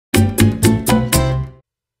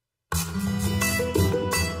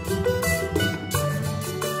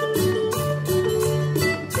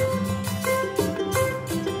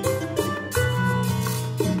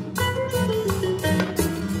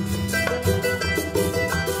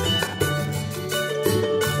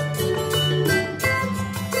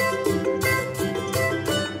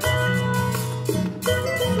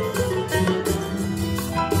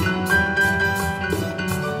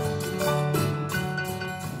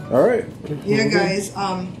All right. Yeah, guys.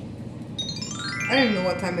 I don't even know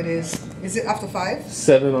what time it is. Is it after 5?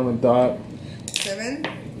 7 on the dot. 7?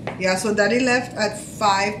 Yeah, so Daddy left at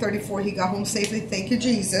 5:34. He got home safely. Thank you,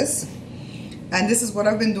 Jesus. And this is what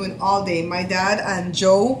I've been doing all day. My dad and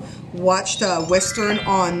Joe watched a Western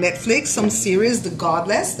on Netflix, some series, The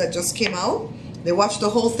Godless, that just came out. They watched the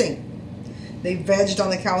whole thing. They vegged on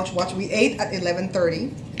the couch, watched. We ate at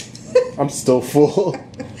 11:30. I'm still full.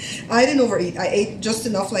 I didn't overeat. I ate just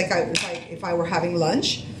enough, like if I were having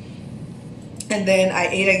lunch. And then I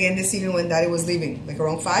ate again this evening when Daddy was leaving, like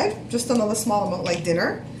around 5. Just another small amount, like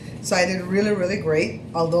dinner. So I did really, really great.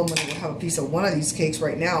 Although I'm going to have a piece of one of these cakes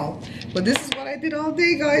right now. But this is what I did all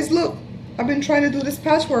day, guys. Look, I've been trying to do this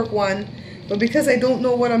patchwork one. But because I don't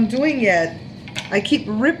know what I'm doing yet, I keep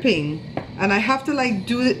ripping. And I have to like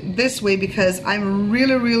do it this way because I'm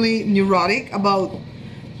really, really neurotic about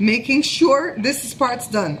making sure this part's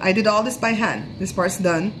done. I did all this by hand. This part's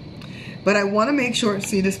done. But I want to make sure,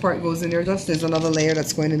 see this part goes in there, just there's another layer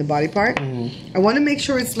that's going in the body part. I want to make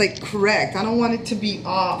sure it's like correct. I don't want it to be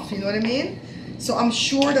off, you know what I mean? So I'm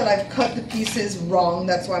sure that I've cut the pieces wrong.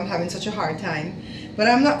 That's why I'm having such a hard time. But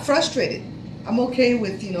I'm not frustrated. I'm okay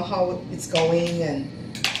with, you know, how it's going, and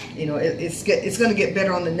you know, it's going to get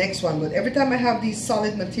better on the next one. But every time I have these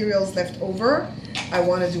solid materials left over, I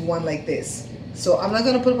want to do one like this. So I'm not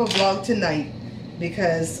going to put up a vlog tonight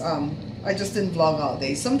because I just didn't vlog all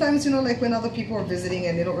day. Sometimes, you know, like when other people are visiting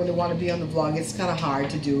and they don't really want to be on the vlog, it's kind of hard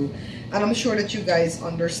to do. And I'm sure that you guys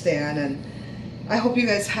understand. And I hope you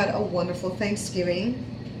guys had a wonderful Thanksgiving.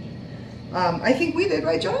 I think we did,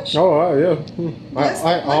 right, Josh? Oh, yeah.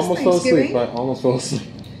 I almost fell asleep. I almost fell asleep.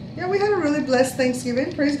 Yeah, we had a really blessed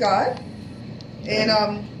Thanksgiving. Praise God. And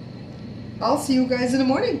I'll see you guys in the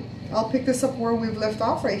morning. I'll pick this up where we've left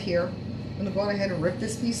off right here. I'm going to go ahead and rip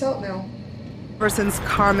this piece out now. Ever since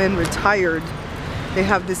Carmen retired, they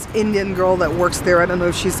have this Indian girl that works there. I don't know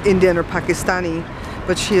if she's Indian or Pakistani,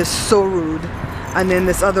 but she is so rude. And then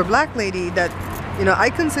this other black lady that, you know, I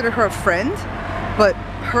consider her a friend, but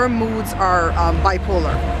her moods are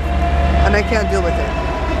bipolar, and I can't deal with it.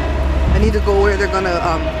 I need to go where they're gonna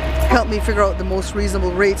help me figure out the most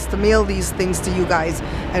reasonable rates to mail these things to you guys.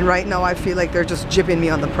 And right now I feel like they're just jipping me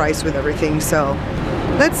on the price with everything. So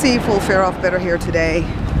let's see if we'll fare off better here today.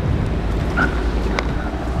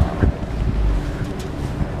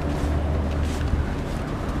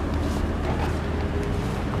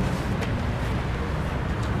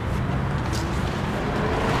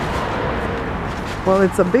 Well,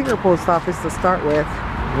 it's a bigger post office to start with.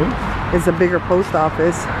 It's a bigger post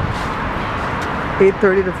office.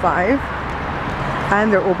 8:30 to 5.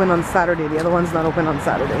 And they're open on Saturday. The other one's not open on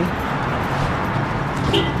Saturday.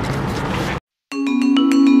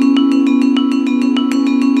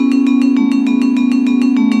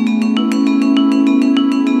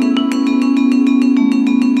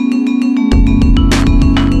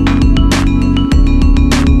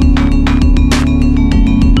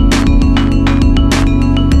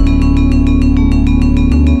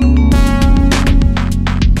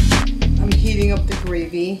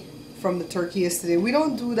 From the turkey yesterday. We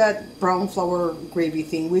don't do that brown flour gravy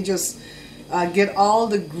thing. We just get all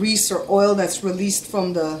the grease or oil that's released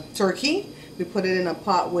from the turkey. We put it in a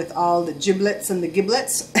pot with all the giblets and the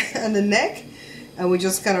giblets and the neck, and we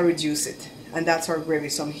just kind of reduce it, and that's our gravy.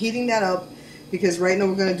 So I'm heating that up because right now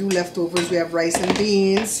we're going to do leftovers. We have rice and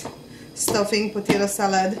beans, stuffing, potato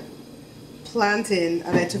salad, plantain,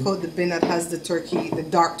 and I took out the bin that has the turkey, the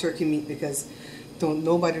dark turkey meat, because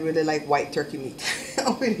nobody really like white turkey meat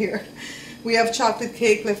up in here. We have chocolate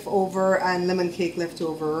cake left over and lemon cake left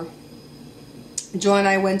over. Joe and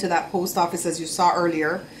I went to that post office as you saw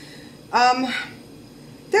earlier.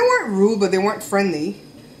 They weren't rude, but they weren't friendly.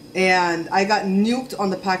 And I got nuked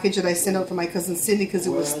on the package that I sent out for my cousin Cindy because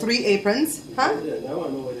it was 3 aprons. Huh?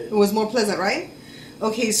 It was more pleasant, right?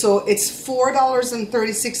 Okay, so it's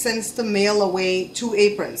 $4.36 to mail away 2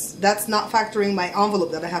 aprons. That's not factoring my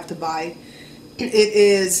envelope that I have to buy. It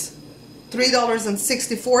is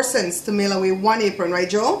 $3.64 to mail away 1 apron, right,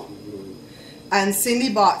 Joe? And Cindy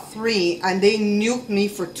bought 3, and they nuked me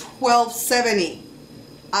for $12.70.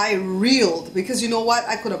 I reeled because you know what?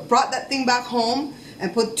 I could have brought that thing back home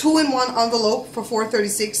and put 2 in one envelope for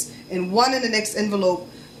 $4.36 and 1 in the next envelope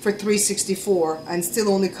for $3.64, and still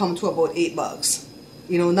only come to about $8.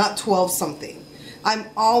 You know, not 12 something. I'm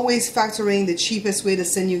always factoring the cheapest way to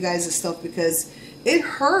send you guys the stuff because it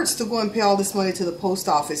hurts to go and pay all this money to the post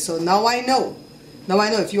office. So now I know. Now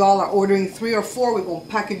I know if you all are ordering 3 or 4, we're going to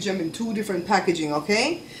package them in 2 different packaging,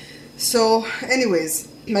 okay? So anyways,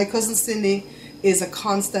 my cousin Cindy is a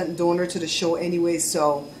constant donor to the show anyway,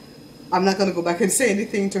 so I'm not going to go back and say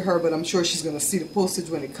anything to her, but I'm sure she's going to see the postage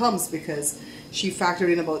when it comes because she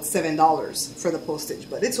factored in about $7 for the postage.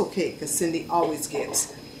 But it's okay because Cindy always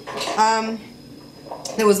gives.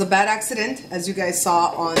 There was a bad accident, as you guys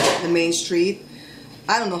saw on the main street.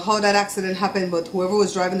 I don't know how that accident happened, but whoever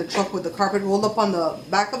was driving the truck with the carpet rolled up on the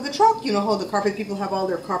back of the truck, you know how the carpet people have all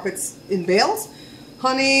their carpets in bales?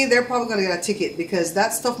 Honey, they're probably going to get a ticket because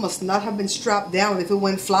that stuff must not have been strapped down. If it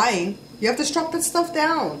went flying, you have to strap that stuff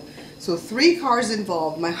down. So 3 cars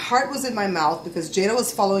involved. My heart was in my mouth because Jada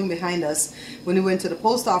was following behind us when we went to the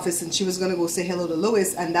post office, and she was going to go say hello to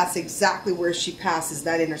Louis, and that's exactly where she passes,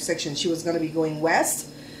 that intersection. She was going to be going west,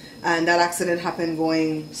 and that accident happened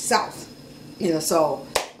going south. You know, so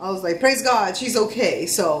I was like, praise God, she's okay.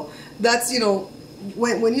 So that's, you know,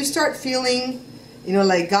 when you start feeling, you know,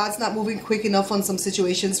 like God's not moving quick enough on some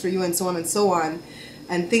situations for you and so on,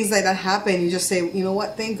 and things like that happen, you just say, you know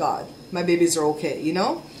what, thank God, my babies are okay, you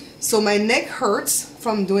know? So my neck hurts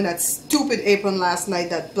from doing that stupid apron last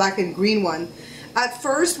night, that black and green one. At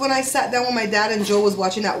first, when I sat down with my dad and Joe was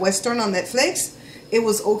watching that Western on Netflix, it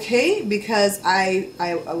was okay because I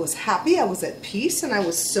was happy, I was at peace, and I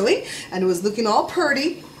was sewing, and it was looking all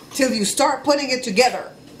pretty till you start putting it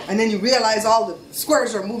together. And then you realize all the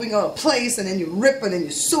squares are moving out of place, and then you rip and then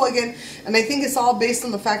you sew again. And I think it's all based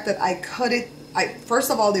on the fact that I cut it,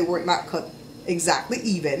 first of all, they were not cut exactly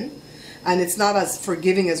even. And it's not as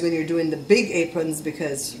forgiving as when you're doing the big aprons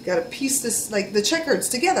because you got to piece this, like the checkers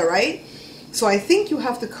together, right? So I think you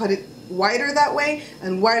have to cut it wider that way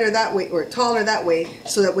and wider that way, or taller that way,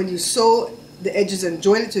 so that when you sew the edges and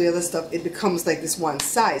join it to the other stuff, it becomes like this one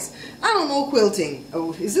size. I don't know quilting.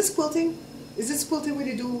 Oh, is this quilting? Is this quilting when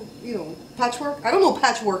you do, you know, patchwork? I don't know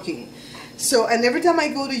patchworking. So, and every time I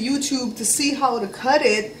go to YouTube to see how to cut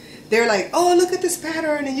it, they're like, oh, look at this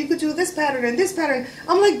pattern, and you could do this pattern and this pattern.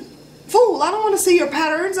 I'm like, fool, I don't want to see your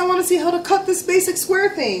patterns. I want to see how to cut this basic square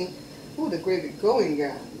thing. Ooh, the gravy going,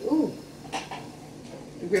 girl. Ooh.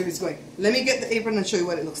 The gravy's going. Let me get the apron and show you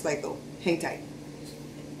what it looks like, though. Hang tight.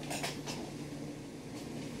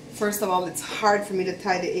 First of all, it's hard for me to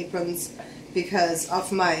tie the aprons because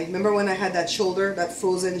of my, remember when I had that shoulder, that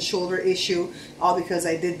frozen shoulder issue, all because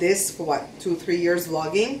I did this for what, 2-3 years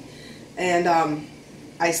vlogging, and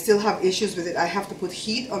I still have issues with it. I have to put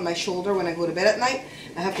heat on my shoulder when I go to bed at night.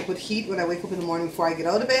 I have to put heat when I wake up in the morning before I get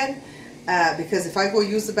out of bed, because if I go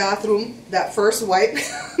use the bathroom, that first wipe,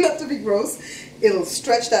 not to be gross, it'll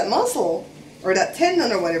stretch that muscle or that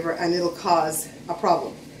tendon or whatever, and it'll cause a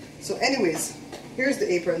problem. So anyways, here's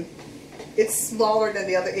the apron. It's smaller than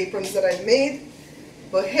the other aprons that I've made,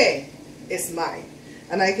 but hey, it's mine.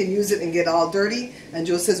 And I can use it and get all dirty. And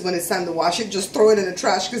Joe says when it's time to wash it, just throw it in the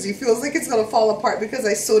trash because he feels like it's going to fall apart because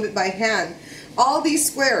I sewed it by hand. All these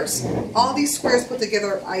squares put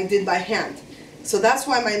together, I did by hand. So that's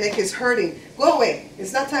why my neck is hurting. Go away.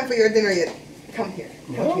 It's not time for your dinner yet. Come here.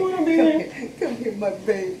 Come here, my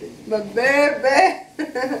baby. My baby.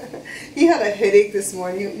 He had a headache this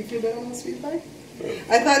morning. You feel better, my sweet pie?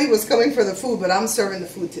 I thought he was coming for the food, but I'm serving the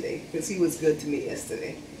food today because he was good to me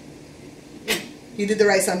yesterday. He did the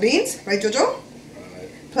rice and beans, right, Jojo? Right.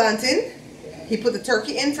 Plantain. Yeah. He put the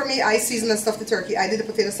turkey in for me. I seasoned and stuffed the turkey. I did the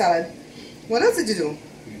potato salad. What else did you do?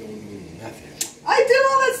 You don't do nothing. I did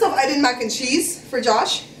all that stuff. I did mac and cheese for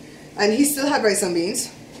Josh, and he still had rice and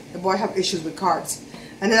beans. The boy have issues with carbs.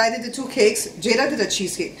 And then I did the 2 cakes. Jada did a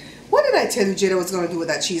cheesecake. What did I tell you Jada was going to do with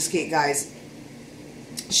that cheesecake, guys?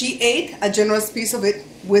 She ate a generous piece of it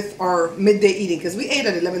with our midday eating because we ate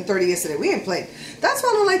at 11:30 yesterday. We ain't played. That's why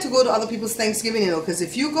I don't like to go to other people's Thanksgiving, you know, because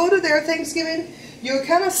if you go to their Thanksgiving, you're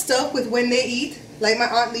kind of stuck with when they eat. Like my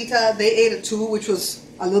Aunt Lita, they ate at 2, which was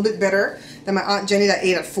a little bit better than my Aunt Jenny that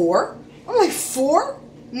ate at 4. I'm like, 4?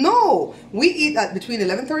 No. We eat at between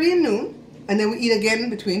 11:30 and noon, and then we eat again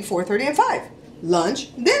between 4:30 and 5.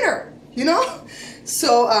 Lunch, dinner, you know?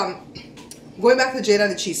 So going back to Jada,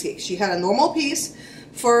 the cheesecake. She had a normal piece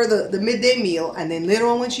for the midday meal, and then later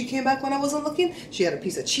on when she came back when I wasn't looking, she had a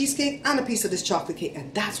piece of cheesecake and a piece of this chocolate cake,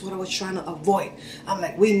 and that's what I was trying to avoid. I'm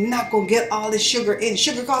like, we're not gonna get all this sugar in.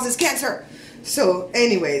 Sugar causes cancer. So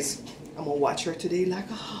anyways, I'm gonna watch her today like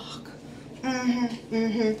a hawk.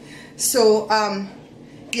 So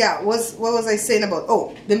yeah, what was I saying about,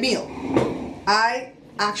 oh, the meal? I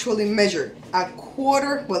actually measured a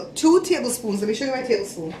quarter, well, 2 tablespoons. Let me show you my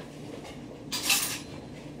tablespoon.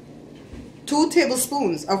 2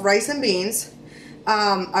 tablespoons of rice and beans,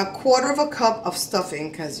 a quarter of a cup of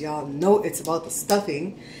stuffing, because y'all know it's about the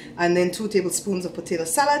stuffing, and then 2 tablespoons of potato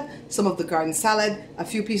salad, some of the garden salad, a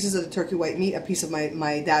few pieces of the turkey white meat, a piece of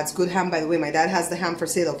my dad's good ham. By the way, my dad has the ham for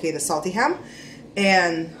sale, okay, the salty ham,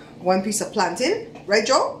 and 1 piece of plantain, right,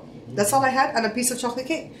 Joe? That's all I had, and a piece of chocolate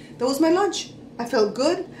cake. that was my lunch. I felt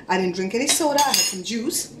good. I didn't drink any soda. I had some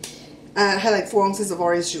juice. I had like 4 ounces of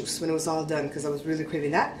orange juice when it was all done because I was really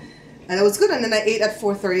craving that. And it was good. And then I ate at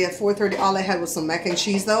 4:30. At 4:30, all I had was some mac and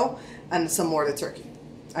cheese though, and some more of the turkey.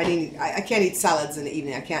 I can't eat salads in the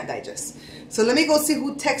evening. I can't digest. So let me go see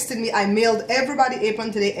who texted me. I mailed everybody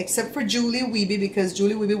apron today except for Julie Weeby because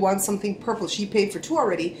Julie Weeby wants something purple. She paid for 2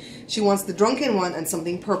 already. She wants the drunken one and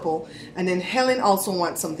something purple. And then Helen also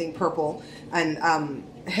wants something purple. And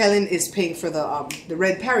Helen is paying for the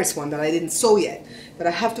Red Paris one that I didn't sew yet. But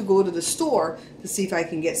I have to go to the store to see if I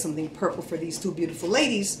can get something purple for these 2 beautiful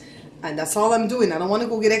ladies. And that's all I'm doing. I don't want to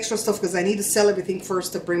go get extra stuff because I need to sell everything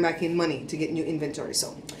first to bring back in money to get new inventory.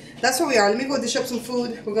 So that's where we are. Let me go dish up some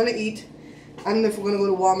food. We're going to eat. I don't know if we're going to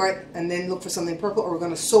go to Walmart and then look for something purple or we're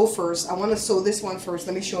going to sew first. I want to sew this one first.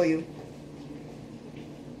 Let me show you.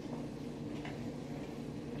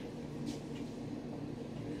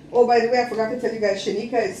 Oh, by the way, I forgot to tell you guys,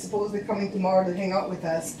 Shanika is supposedly coming tomorrow to hang out with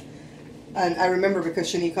us. And I remember because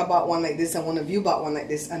Shanika bought one like this and one of you bought one like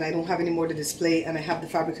this and I don't have any more to display and I have the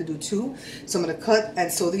fabric to do 2. So I'm going to cut and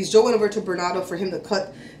sew these. Joe went over to Bernardo for him to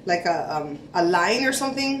cut like a line or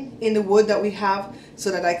something in the wood that we have so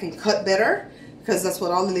that I can cut better because that's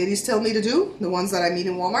what all the ladies tell me to do, the ones that I meet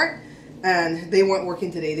in Walmart. And they weren't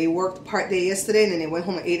working today. They worked part day yesterday and then they went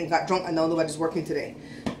home at 8 and got drunk and now nobody's working today.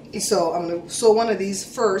 So I'm going to sew one of these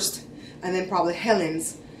first and then probably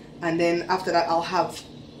Helen's and then after that I'll have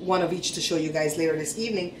one of each to show you guys later this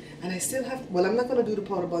evening. And I still have, well, I'm not going to do the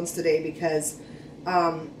powder buns today because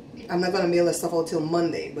I'm not going to mail the stuff out till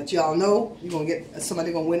Monday. But y'all know you're going to get,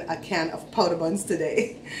 somebody going to win a can of powder buns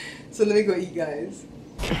today. So let me go eat, guys.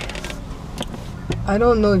 I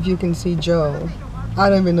don't know if you can see Joe. I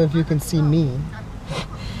don't even know if you can see me.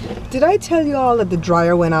 Did I tell you all that the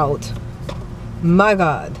dryer went out? My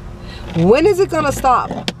God. When is it going to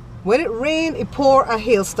stop? When it rain, it pour a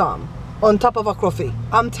hailstorm on top of a coffee.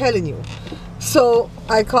 I'm telling you. So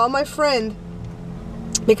I called my friend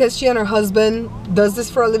because she and her husband does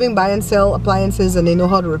this for a living, buy and sell appliances, and they know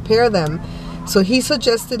how to repair them. So he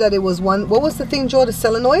suggested that it was one, what was the thing, Joe, the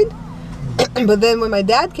solenoid? But then when my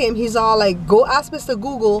dad came, he's all like, go ask Mr.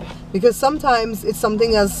 Google because sometimes it's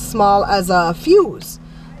something as small as a fuse.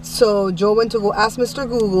 So Joe went to go ask Mr.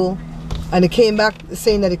 Google. And it came back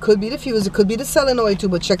saying that it could be the fuse, it could be the solenoid too,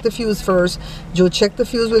 but check the fuse first. Joe checked the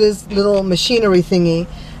fuse with his little machinery thingy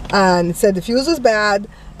and said the fuse was bad.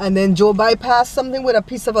 And then Joe bypassed something with a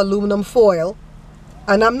piece of aluminum foil.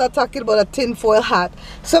 And I'm not talking about a tin foil hat,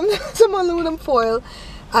 some aluminum foil.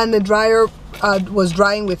 And the dryer was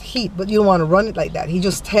drying with heat, but you don't want to run it like that. He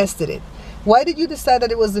just tested it. Why did you decide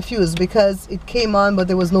that it was the fuse? Because it came on, but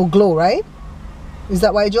there was no glow, right? Is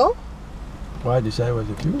that why, Joe? Why I decided it was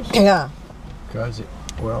the fuse? Yeah. Because,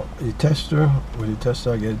 well, the tester, with the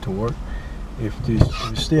tester I get it to work. If you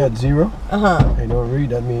stay at 0, I don't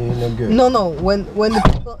read, that means I'm good. No. When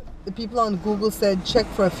the people on Google said check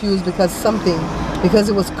for a fuse because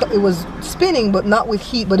it was spinning, but not with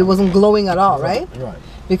heat, but it wasn't glowing at all, right? Right.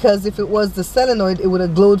 Because if it was the solenoid, it would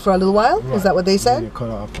have glowed for a little while. Right. Is that what they said?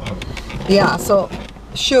 Cut off. Yeah. So,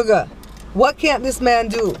 sugar, what can't this man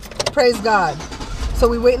do? Praise God. So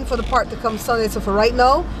we're waiting for the part to come Sunday. So for right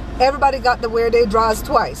now, everybody got to wear their drawers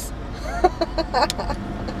twice.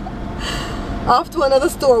 Off to another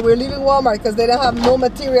store. We're leaving Walmart because they don't have no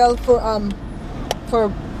material for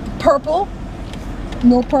purple.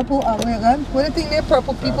 No purple. What do you think they're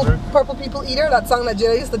purple people? Purple people eater. That song that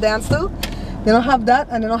Jerry used to dance to. They don't have that,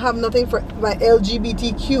 and they don't have nothing for my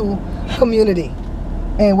LGBTQ community.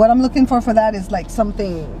 And what I'm looking for that is like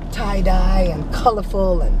something tie-dye and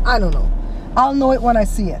colorful, and I don't know. I'll know it when I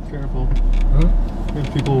see it. Careful. Huh? There's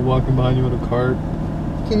people walking behind you with a cart.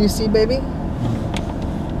 Can you see, baby?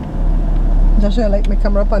 Joshua, like my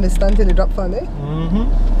camera up on the stand till it drop from there?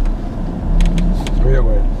 Where are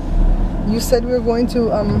we? You said we were going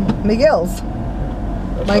to Miguel's.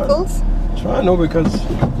 Michael's? Try no, because...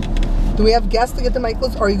 Do we have gas to get to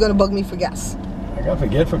Michael's, or are you going to bug me for gas? I got to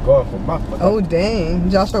forget for going for Mach. Oh, dang.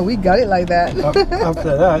 Joshua, we got it like that.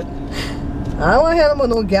 After that... I don't want to have them on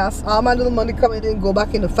no gas. All my little money coming in, go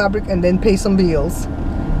back in the fabric, and then pay some bills.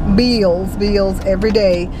 Bills every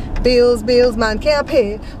day. Bills, man can't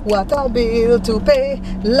pay. What a bill to pay.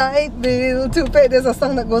 Light bill to pay. There's a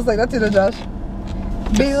song that goes like that, you know, Josh.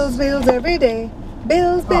 Bills every day.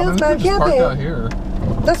 Bills, man can't pay. Out here.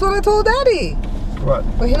 That's what I told Daddy. What?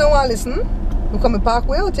 But he don't want to listen. We come and park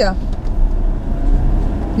way out here.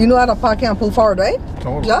 You know how to park and pull forward, right?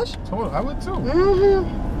 Totally. Josh? Totally. I would too.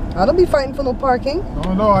 I don't be fighting for no parking.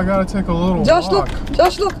 No, I gotta take a little Josh, walk.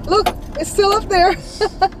 look, it's still up there.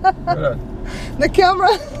 The camera.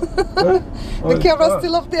 Oh, The camera's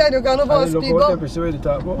still up there and you're going over a speed bump.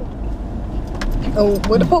 Oh,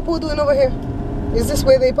 what the popo doing over here? Is this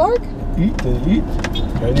where they park? Eat, they eat.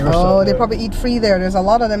 Oh, they probably eat free there. There's a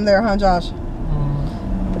lot of them there, huh, Josh?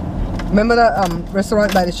 Remember that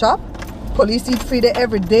restaurant by the shop? Police eat free there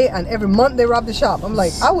every day, and every month they rob the shop. I'm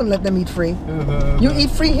like, I wouldn't let them eat free. You eat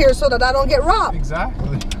free here so that I don't get robbed.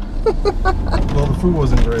 Exactly. Well, the food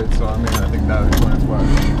wasn't great, so I mean, I think that explains why I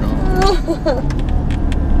didn't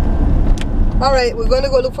go. All right, we're going to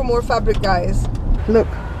go look for more fabric, guys. Look,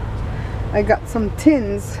 I got some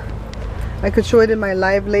tins. I could show it in my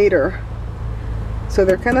live later. So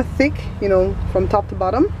they're kind of thick, you know, from top to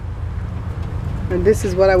bottom. And this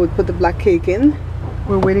is what I would put the black cake in.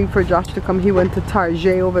 We're waiting for Josh to come. He went to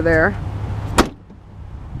Target over there,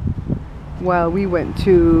 while we went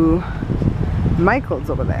to Michael's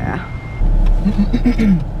over there.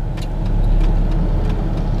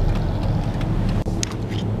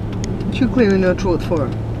 What you clearing your throat for?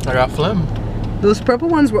 I got phlegm. Those purple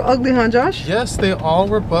ones were ugly, huh, Josh? Yes, they all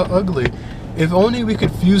were but ugly. If only we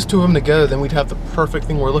could fuse two of them together, then we'd have the perfect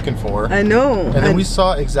thing we're looking for. I know. And then we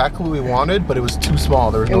saw exactly what we wanted, but it was too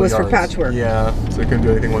small. There was no yards. It was for patchwork. Yeah, so I couldn't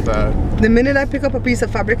do anything with that. The minute I pick up a piece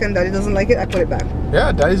of fabric and Daddy doesn't like it, I put it back.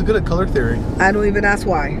 Yeah, Daddy's good at color theory. I don't even ask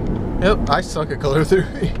why. Yep, I suck at color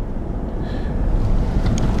theory.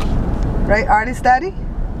 Right, Artist Daddy?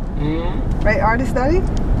 Right, Artist Daddy?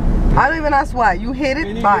 I don't even ask why. You hate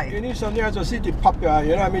it, bye. You need something else to see to pop your eye,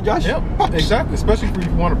 you know what I mean, Josh? Yep, exactly. Especially if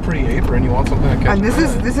you want a pretty apron, you want something that catches.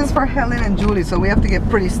 And this is for Helen and Julie, so we have to get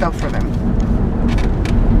pretty stuff for them.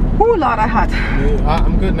 Ooh, Lord, I hot. Yeah,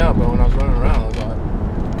 I'm good now, but when I was running around, I was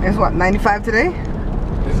like... It's what, 95 today?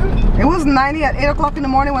 Is it? It was 90 at 8 o'clock in the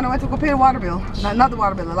morning when I went to go pay the water bill. Not the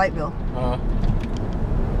water bill, the light bill.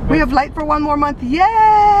 We have light for one more month. Yay!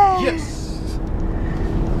 Yes!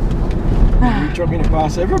 You're trucking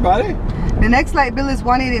across everybody. The next light bill is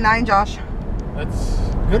 $189, Josh. That's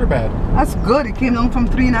good or bad? That's good. It came down from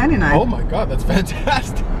 $399. Oh my god, that's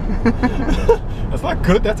fantastic. That's not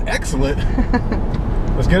good, that's excellent.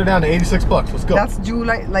 Let's get it down to 86 bucks. Let's go. That's due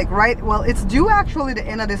like right, well, it's due actually the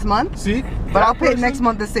end of this month. See? But I'll pay it next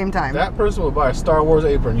month the same time. That person will buy a Star Wars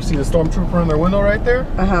apron. You see the stormtrooper in their window right there?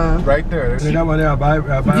 Right there. That one there, I'll buy.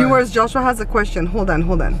 Viewers, Joshua has a question. Hold on.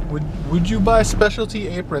 Would you buy specialty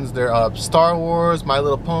aprons? They're Star Wars, My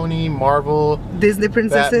Little Pony, Marvel, Disney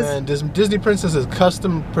princesses, Batman, Disney princesses,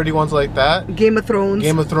 custom pretty ones like that. Game of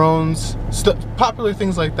Thrones, popular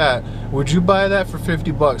things like that. Would you buy that for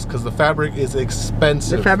 50 bucks? Because the fabric is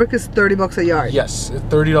expensive. The fabric is 30 bucks a yard. Yes, it's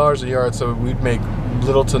 $30 a yard, so we'd make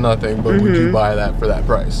little to nothing. But would you buy that for that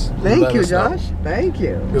price? Thank you, Josh. Thank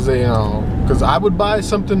you. Because because I would buy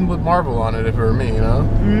something with Marvel on it if it were me, you know.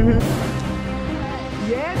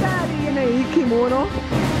 Yeah, Daddy, in a kimono.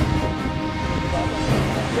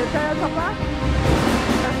 You tired, Papa?